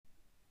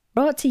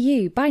Brought to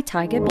you by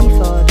Tiger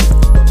Beeford.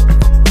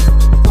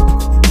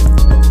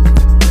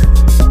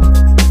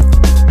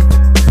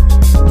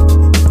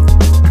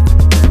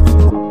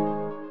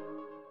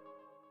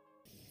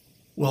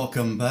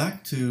 Welcome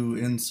back to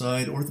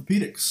Inside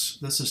Orthopedics.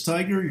 This is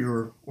Tiger,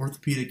 your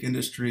orthopedic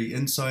industry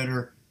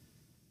insider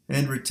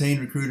and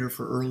retained recruiter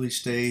for early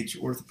stage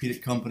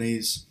orthopedic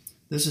companies.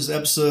 This is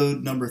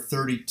episode number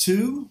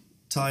 32,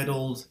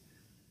 titled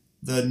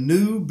The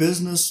New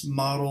Business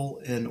Model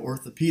in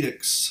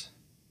Orthopedics.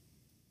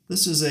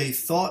 This is a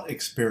thought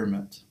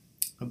experiment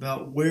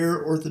about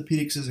where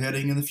orthopedics is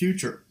heading in the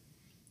future.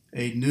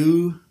 A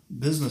new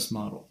business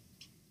model.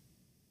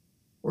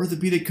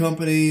 Orthopedic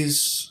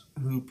companies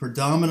who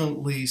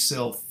predominantly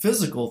sell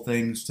physical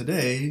things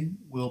today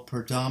will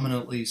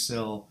predominantly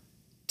sell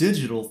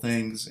digital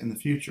things in the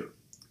future.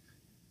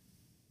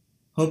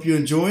 Hope you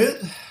enjoy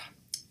it.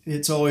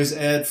 It's always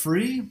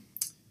ad-free.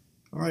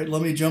 All right,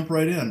 let me jump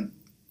right in.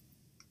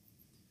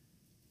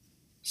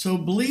 So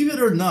believe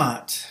it or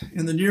not,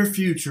 in the near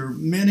future,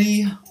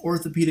 many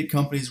orthopedic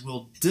companies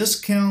will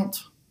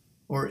discount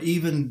or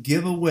even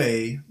give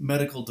away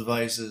medical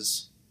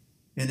devices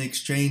in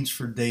exchange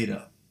for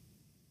data.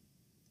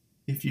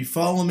 If you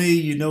follow me,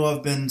 you know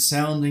I've been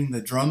sounding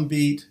the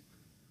drumbeat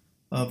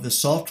of the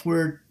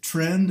software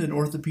trend in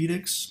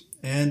orthopedics,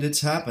 and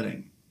it's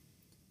happening.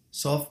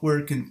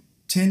 Software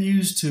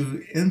continues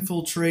to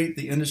infiltrate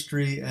the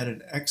industry at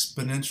an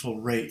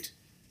exponential rate.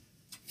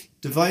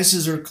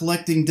 Devices are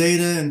collecting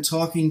data and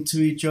talking to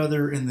each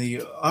other in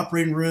the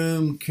operating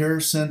room, care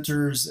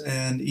centers,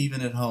 and even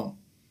at home.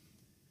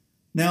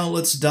 Now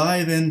let's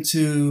dive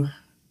into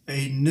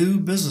a new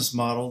business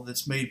model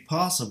that's made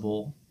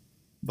possible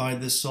by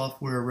this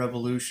software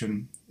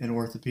revolution in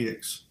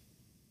orthopedics.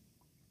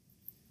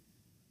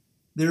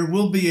 There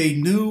will be a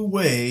new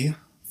way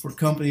for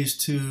companies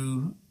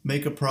to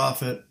make a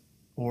profit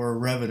or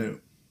revenue.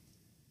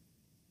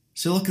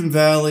 Silicon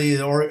Valley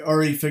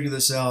already figured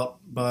this out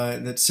by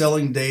that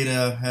selling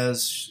data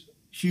has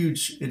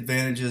huge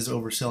advantages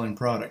over selling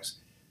products.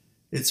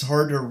 It's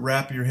hard to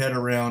wrap your head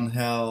around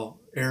how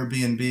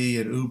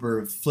Airbnb and Uber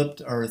have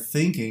flipped our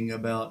thinking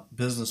about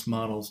business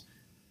models.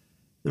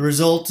 The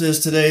result is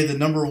today the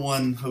number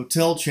one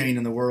hotel chain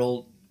in the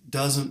world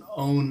doesn't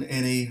own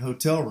any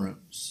hotel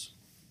rooms.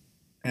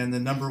 And the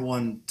number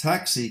one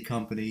taxi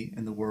company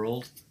in the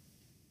world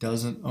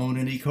doesn't own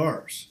any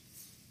cars.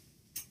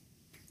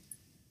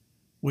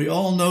 We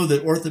all know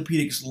that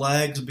orthopedics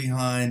lags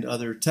behind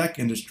other tech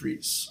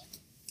industries.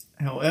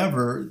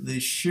 However, the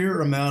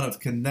sheer amount of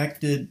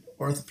connected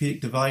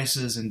orthopedic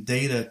devices and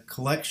data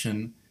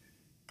collection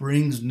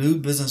brings new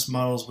business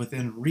models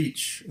within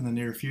reach in the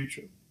near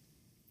future.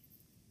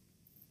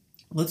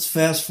 Let's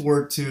fast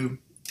forward to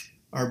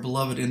our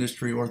beloved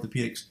industry,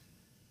 orthopedics.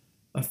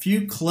 A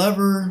few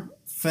clever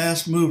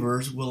fast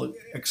movers will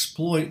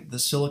exploit the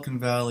Silicon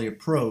Valley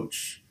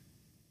approach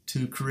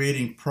to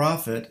creating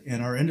profit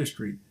in our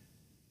industry.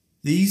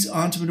 These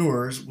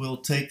entrepreneurs will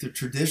take the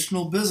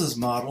traditional business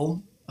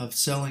model of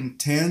selling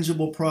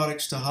tangible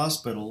products to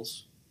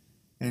hospitals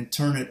and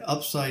turn it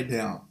upside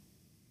down.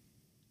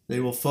 They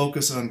will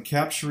focus on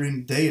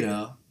capturing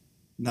data,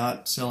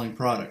 not selling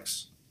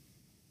products.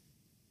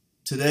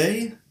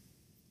 Today,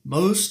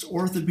 most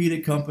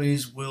orthopedic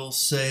companies will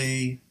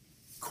say,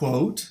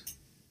 quote,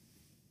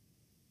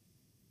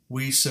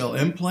 "We sell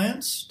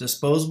implants,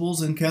 disposables,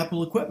 and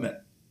capital equipment.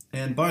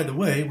 And by the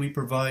way, we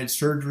provide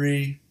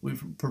software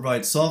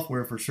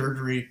for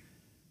surgery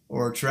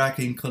or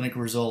tracking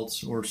clinical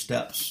results or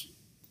steps."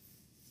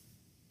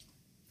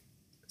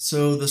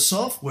 So the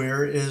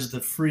software is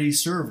the free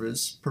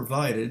service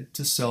provided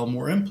to sell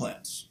more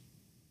implants.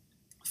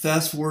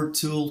 Fast forward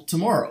till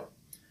tomorrow.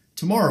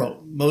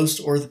 Tomorrow,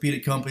 most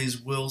orthopedic companies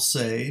will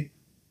say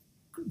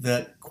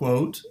that,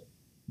 quote,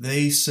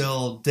 "They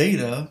sell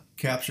data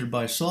captured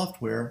by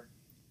software.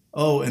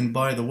 Oh, and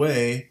by the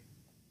way,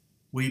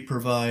 we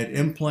provide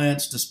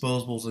implants,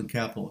 disposables, and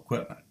capital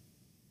equipment."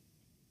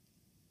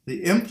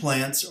 The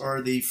implants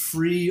are the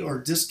free or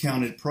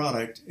discounted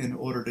product in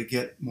order to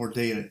get more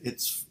data.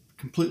 It's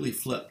completely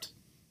flipped.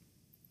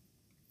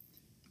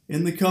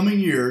 In the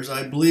coming years,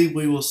 I believe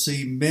we will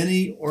see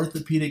many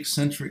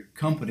orthopedic-centric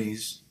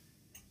companies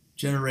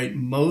generate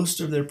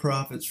most of their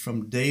profits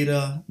from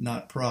data,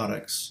 not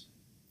products.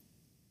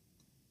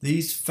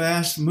 These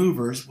fast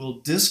movers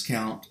will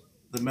discount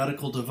the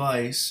medical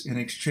device in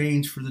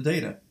exchange for the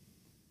data.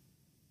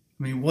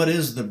 I mean, what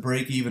is the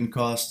break-even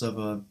cost of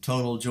a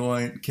total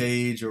joint,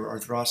 cage, or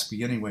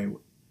arthroscopy anyway?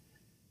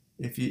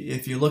 If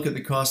you look at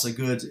the cost of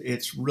goods,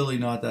 it's really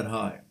not that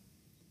high.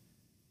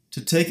 To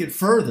take it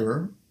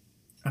further,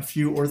 a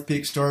few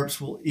orthopedic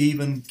startups will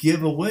even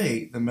give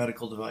away the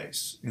medical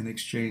device in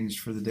exchange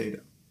for the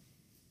data.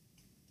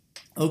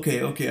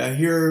 Okay, I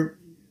hear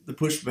the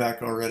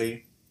pushback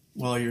already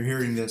while you're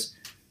hearing this.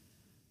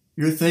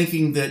 You're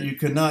thinking that you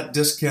cannot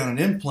discount an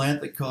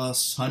implant that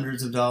costs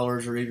hundreds of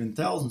dollars or even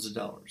thousands of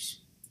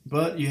dollars.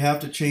 But you have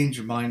to change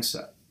your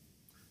mindset.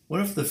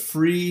 What if the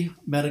free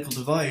medical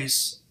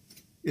device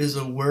is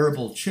a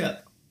wearable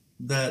chip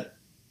that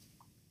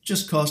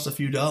just costs a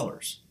few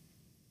dollars?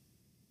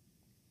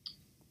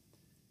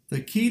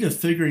 The key to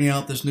figuring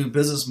out this new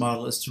business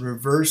model is to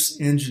reverse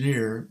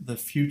engineer the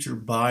future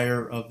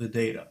buyer of the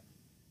data.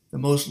 The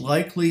most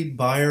likely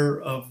buyer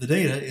of the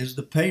data is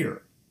the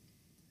payer.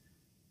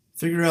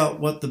 Figure out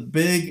what the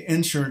big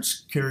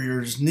insurance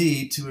carriers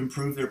need to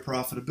improve their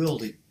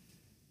profitability.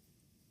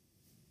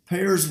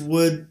 Payers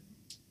would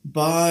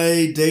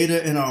buy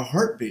data in a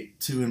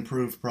heartbeat to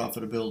improve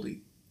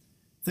profitability.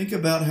 Think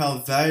about how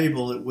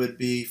valuable it would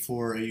be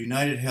for a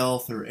United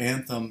Health or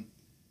Anthem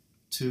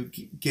to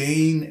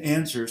gain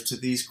answers to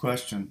these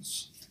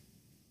questions.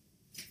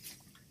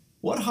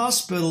 What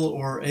hospital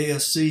or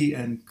ASC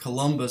in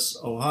Columbus,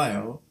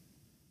 Ohio,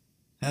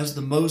 has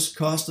the most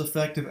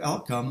cost-effective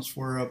outcomes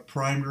for a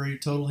primary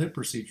total hip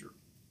procedure?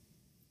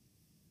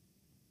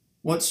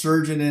 What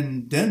surgeon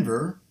in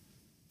Denver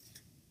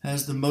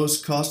has the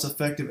most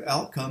cost-effective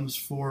outcomes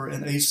for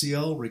an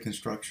ACL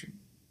reconstruction?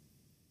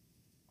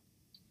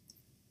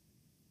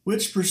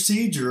 Which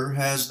procedure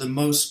has the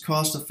most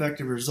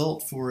cost-effective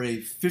result for a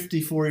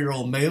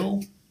 54-year-old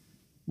male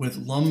with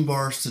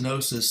lumbar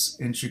stenosis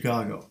in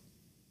Chicago?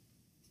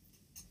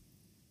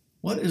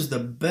 What is the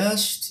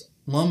best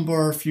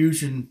lumbar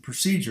fusion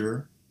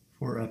procedure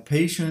for a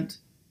patient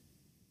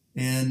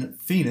in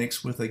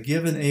Phoenix with a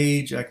given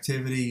age,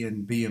 activity,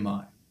 and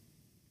BMI? I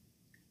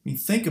mean,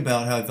 think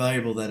about how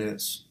valuable that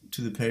is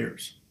to the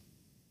payers.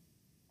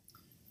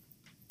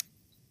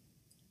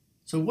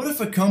 So what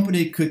if a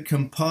company could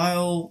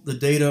compile the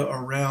data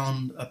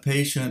around a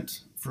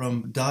patient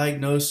from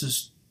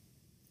diagnosis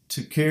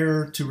to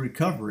care to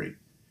recovery?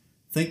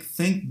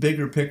 Think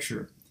bigger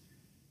picture.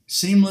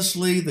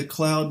 Seamlessly, the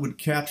cloud would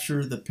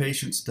capture the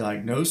patient's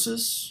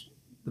diagnosis,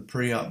 the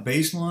pre-op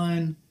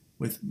baseline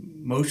with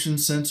motion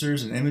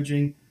sensors and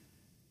imaging,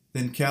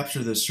 then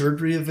capture the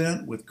surgery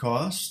event with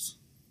costs,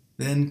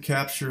 then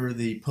capture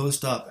the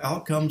post-op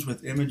outcomes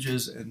with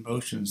images and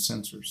motion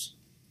sensors.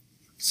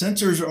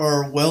 Sensors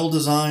are well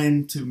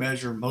designed to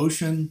measure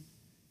motion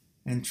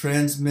and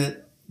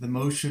transmit the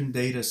motion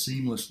data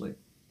seamlessly.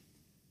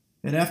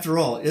 And after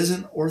all,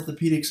 isn't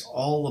orthopedics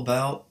all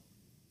about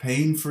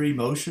pain-free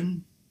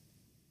motion?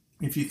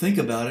 If you think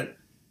about it,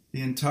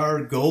 the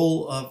entire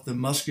goal of the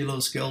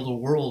musculoskeletal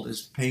world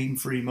is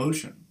pain-free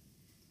motion.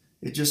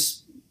 It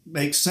just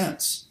makes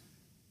sense.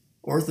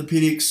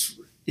 Orthopedics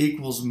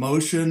equals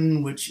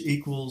motion, which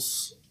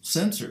equals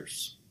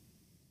sensors.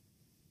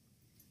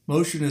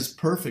 Motion is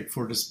perfect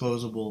for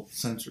disposable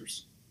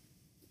sensors.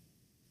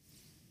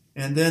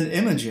 And then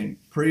imaging,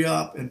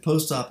 pre-op and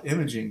post-op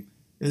imaging,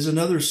 is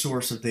another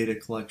source of data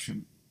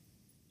collection.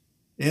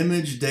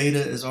 Image data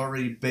is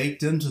already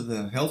baked into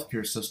the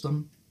healthcare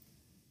system.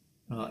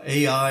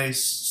 AI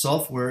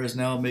software is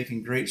now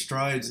making great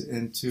strides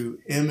into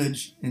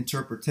image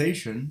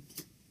interpretation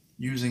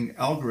using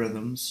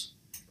algorithms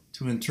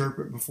to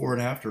interpret before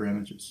and after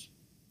images.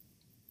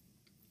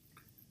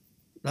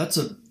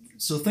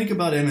 So think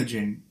about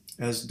imaging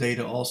as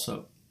data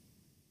also.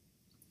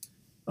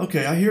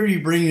 Okay, I hear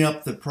you bringing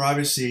up the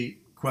privacy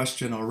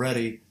question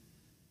already.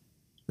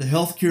 The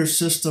healthcare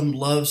system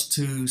loves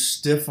to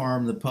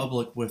stiff-arm the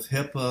public with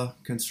HIPAA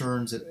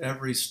concerns at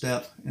every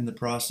step in the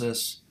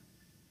process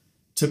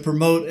to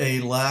promote a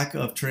lack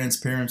of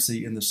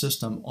transparency in the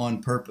system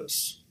on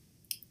purpose.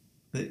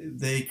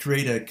 They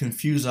create a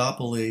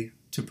confusopoly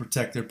to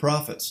protect their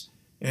profits,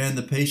 and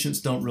the patients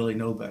don't really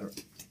know better.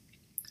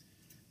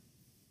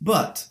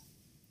 But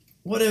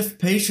what if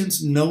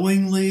patients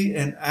knowingly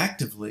and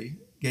actively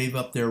gave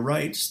up their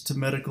rights to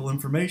medical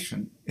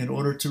information in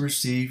order to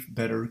receive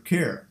better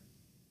care?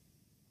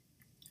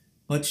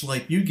 Much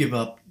like you give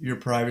up your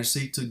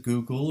privacy to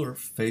Google or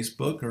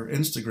Facebook or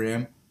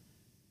Instagram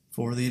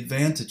for the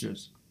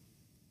advantages.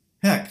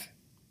 Heck,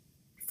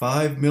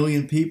 5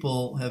 million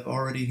people have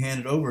already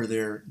handed over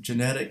their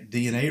genetic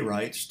DNA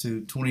rights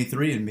to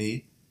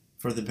 23andMe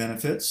for the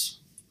benefits,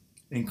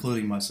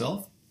 including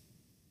myself.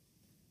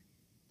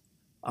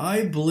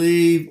 I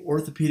believe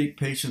orthopedic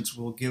patients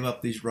will give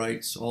up these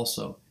rights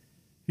also.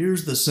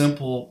 Here's the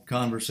simple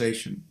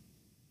conversation.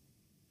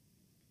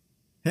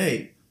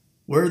 Hey,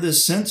 wear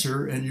this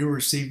sensor and you'll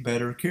receive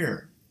better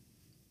care.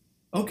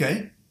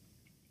 Okay.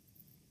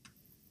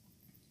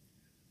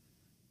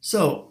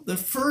 So the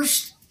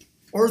first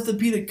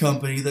orthopedic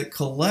company that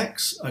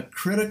collects a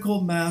critical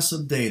mass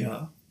of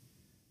data,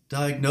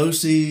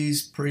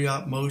 diagnoses,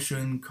 pre-op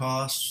motion,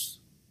 costs,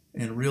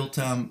 and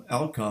real-time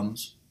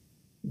outcomes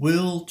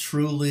will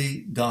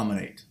truly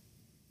dominate.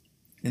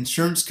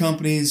 Insurance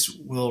companies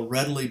will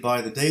readily buy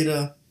the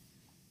data.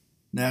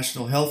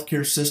 National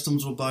healthcare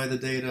systems will buy the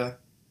data.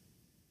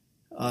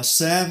 A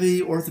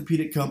savvy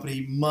orthopedic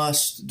company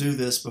must do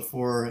this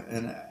before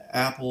an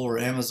Apple or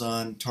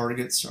Amazon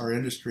targets our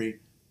industry.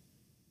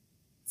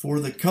 For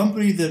the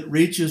company that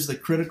reaches the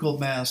critical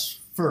mass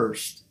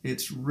first,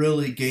 it's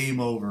really game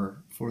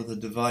over for the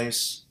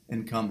device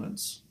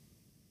incumbents.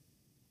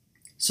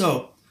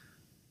 So,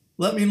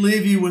 let me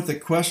leave you with a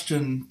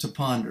question to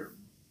ponder.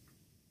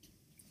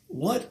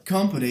 What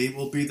company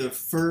will be the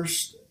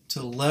first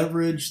to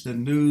leverage the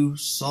new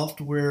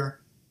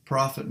software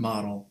profit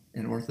model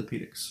in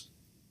orthopedics?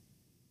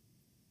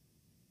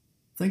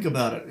 think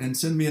about it and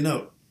send me a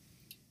note.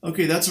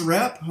 Okay, that's a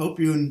wrap. Hope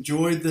you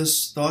enjoyed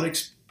this thought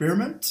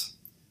experiment.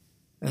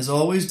 As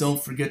always,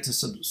 don't forget to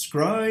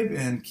subscribe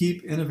and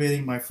keep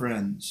innovating, my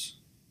friends.